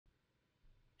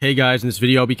Hey guys, in this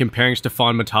video I'll be comparing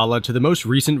Stephane Matala to the most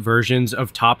recent versions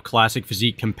of top classic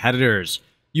physique competitors.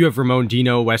 You have Ramon,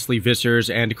 Dino, Wesley,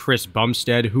 Vissers, and Chris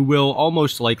Bumstead, who will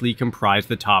almost likely comprise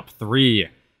the top 3.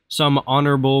 Some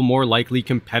honorable, more likely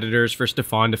competitors for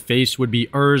Stephane to face would be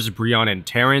Brian, and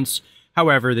Terrence.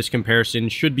 However, this comparison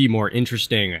should be more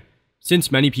interesting.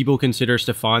 Since many people consider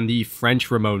Stephane the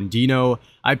French Ramon Dino,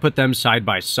 I put them side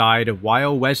by side,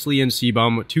 while Wesley and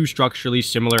Sebum, two structurally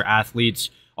similar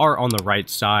athletes, are on the right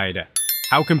side.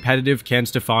 How competitive can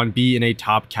Stephane be in a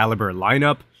top caliber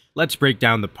lineup? Let's break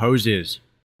down the poses.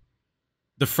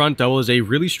 The front double is a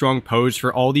really strong pose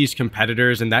for all these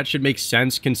competitors, and that should make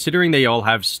sense considering they all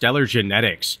have stellar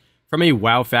genetics. From a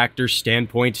wow factor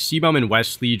standpoint, Sebum and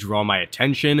Wesley draw my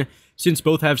attention, since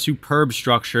both have superb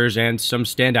structures and some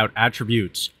standout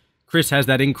attributes. Chris has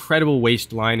that incredible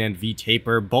waistline and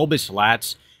V-taper, bulbous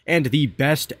lats, and the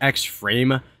best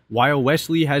X-frame, while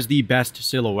Wesley has the best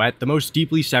silhouette, the most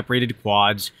deeply separated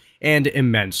quads, and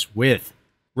immense width.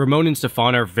 Ramon and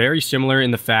Stephane are very similar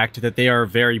in the fact that they are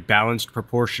very balanced,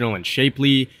 proportional, and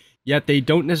shapely, yet they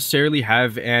don't necessarily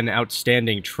have an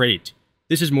outstanding trait.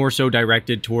 This is more so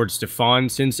directed towards Stephane,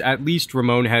 since at least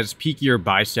Ramon has peakier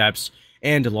biceps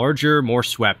and larger, more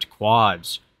swept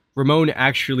quads. Ramon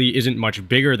actually isn't much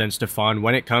bigger than Stephane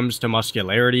when it comes to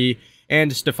muscularity,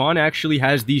 and Stephane actually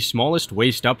has the smallest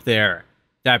waist up there.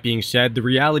 That being said, the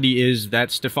reality is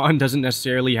that Stephane doesn't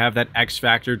necessarily have that X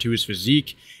factor to his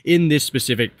physique in this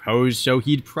specific pose, so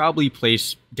he'd probably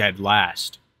place dead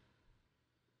last.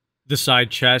 The side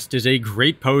chest is a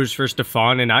great pose for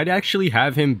Stephane, and I'd actually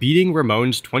have him beating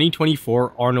Ramon's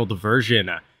 2024 Arnold version.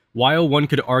 While one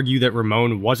could argue that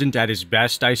Ramon wasn't at his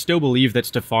best, I still believe that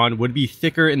Stephane would be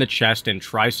thicker in the chest and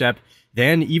tricep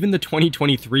than even the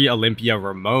 2023 Olympia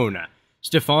Ramon.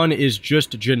 Stephane is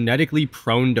just genetically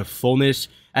prone to fullness,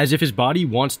 as if his body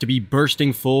wants to be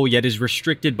bursting full yet is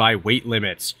restricted by weight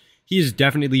limits. He is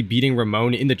definitely beating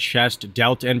Ramon in the chest,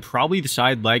 delt, and probably the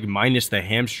side leg minus the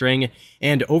hamstring,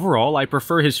 and overall I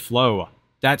prefer his flow.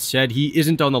 That said, he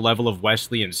isn't on the level of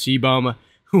Wesley and Sebum,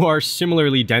 who are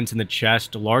similarly dense in the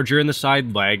chest, larger in the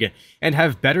side leg, and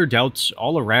have better delts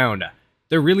all around.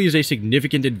 There really is a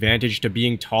significant advantage to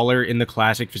being taller in the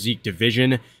classic physique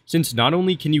division, since not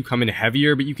only can you come in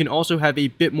heavier, but you can also have a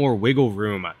bit more wiggle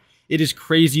room. It is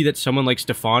crazy that someone like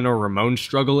Stephane or Ramon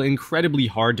struggle incredibly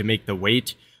hard to make the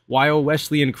weight, while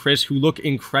Wesley and Chris, who look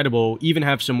incredible, even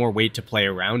have some more weight to play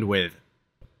around with.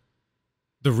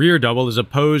 The rear double is a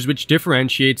pose which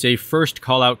differentiates a first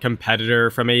call-out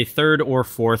competitor from a third or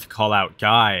fourth call-out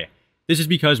guy. This is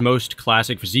because most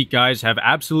classic physique guys have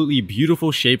absolutely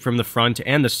beautiful shape from the front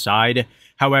and the side.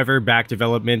 However, back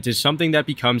development is something that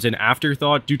becomes an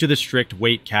afterthought due to the strict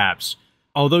weight caps.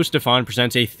 Although Stephane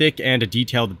presents a thick and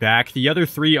detailed back, the other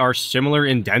three are similar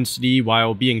in density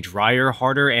while being drier,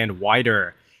 harder, and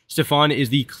wider. Stephane is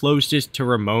the closest to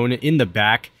Ramon in the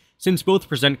back, since both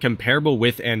present comparable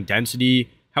width and density.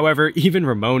 However, even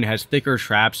Ramon has thicker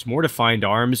traps, more defined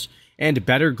arms, and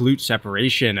better glute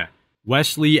separation.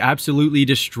 Wesley absolutely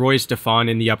destroys Stephane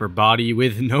in the upper body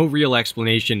with no real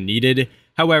explanation needed.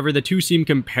 However, the two seem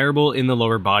comparable in the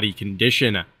lower body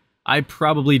condition. I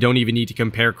probably don't even need to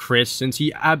compare Chris, since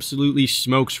he absolutely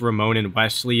smokes Ramon and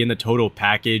Wesley in the total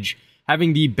package,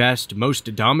 having the best,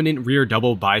 most dominant rear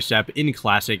double bicep in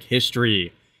classic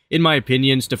history. In my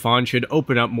opinion, Stephane should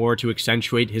open up more to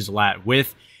accentuate his lat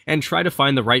width, and try to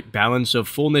find the right balance of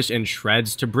fullness and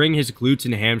shreds to bring his glutes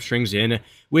and hamstrings in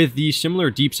with the similar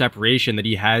deep separation that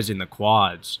he has in the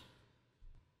quads.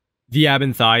 The ab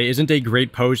and thigh isn't a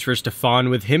great pose for Stephane,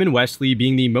 with him and Wesley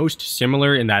being the most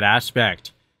similar in that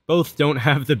aspect. Both don't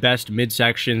have the best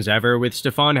midsections ever, with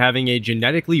Stephane having a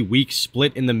genetically weak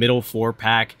split in the middle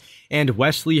 4-pack, and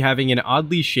Wesley having an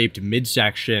oddly shaped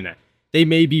midsection. They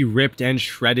may be ripped and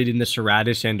shredded in the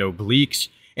serratus and obliques,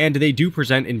 and they do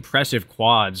present impressive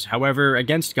quads. However,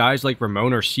 against guys like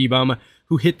Ramon or Sebum,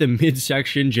 who hit the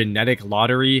midsection genetic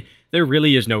lottery, there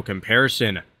really is no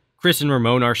comparison. Chris and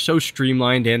Ramon are so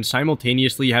streamlined and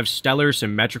simultaneously have stellar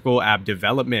symmetrical ab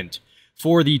development.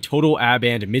 For the total ab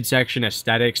and midsection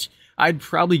aesthetics, I'd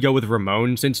probably go with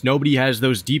Ramon, since nobody has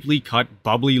those deeply cut,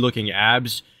 bubbly looking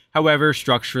abs. However,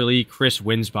 structurally, Chris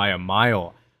wins by a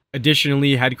mile.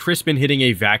 Additionally, had Chris been hitting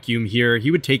a vacuum here,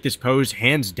 he would take this pose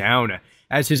hands down,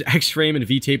 as his X-frame and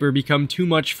V-taper become too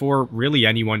much for really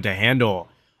anyone to handle.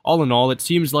 All in all, it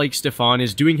seems like Stephane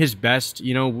is doing his best,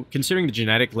 considering the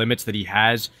genetic limits that he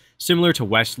has, similar to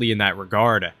Wesley in that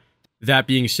regard. That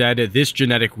being said, this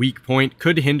genetic weak point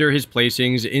could hinder his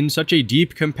placings in such a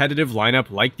deep competitive lineup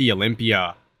like the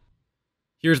Olympia.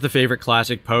 Here's the favorite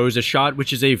classic pose, a shot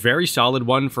which is a very solid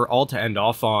one for all to end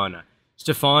off on.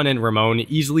 Stephane and Ramon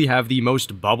easily have the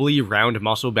most bubbly, round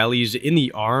muscle bellies in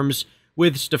the arms,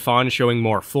 with Stephane showing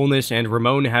more fullness and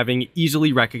Ramon having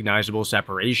easily recognizable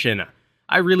separation.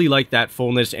 I really like that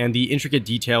fullness and the intricate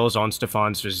details on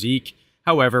Stephane's physique.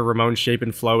 However, Ramon's shape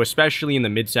and flow, especially in the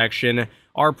midsection,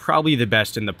 are probably the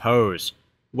best in the pose.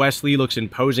 Wesley looks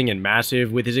imposing and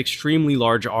massive with his extremely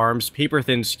large arms,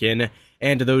 paper-thin skin,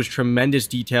 and those tremendous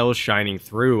details shining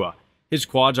through. His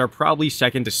quads are probably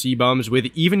second to C-Bum's with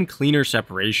even cleaner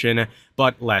separation,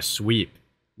 but less sweep.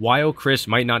 While Chris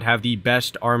might not have the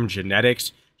best arm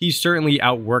genetics, he's certainly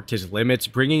outworked his limits,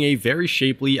 bringing a very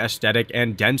shapely, aesthetic,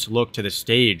 and dense look to the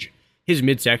stage. His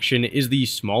midsection is the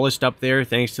smallest up there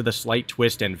thanks to the slight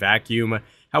twist and vacuum.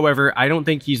 However, I don't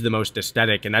think he's the most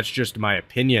aesthetic, and that's just my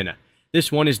opinion.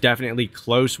 This one is definitely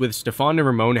close, with Stephane and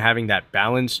Ramon having that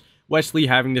balance, Wesley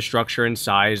having the structure and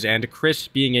size, and Chris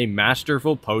being a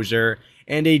masterful poser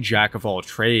and a jack of all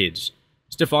trades.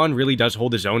 Stephane really does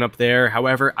hold his own up there,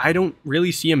 however, I don't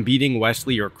really see him beating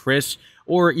Wesley or Chris,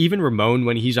 or even Ramon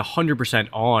when he's 100%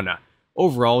 on.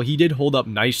 Overall, he did hold up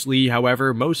nicely,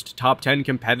 however, most top 10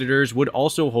 competitors would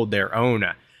also hold their own.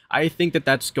 I think that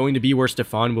that's going to be where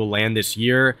Stephane will land this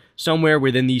year, somewhere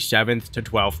within the 7th to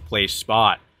 12th place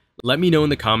spot. Let me know in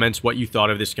the comments what you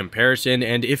thought of this comparison,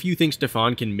 and if you think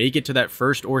Stephane can make it to that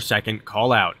first or second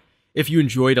call-out. If you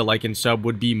enjoyed, a like and sub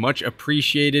would be much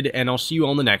appreciated, and I'll see you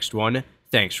on the next one.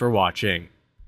 Thanks for watching.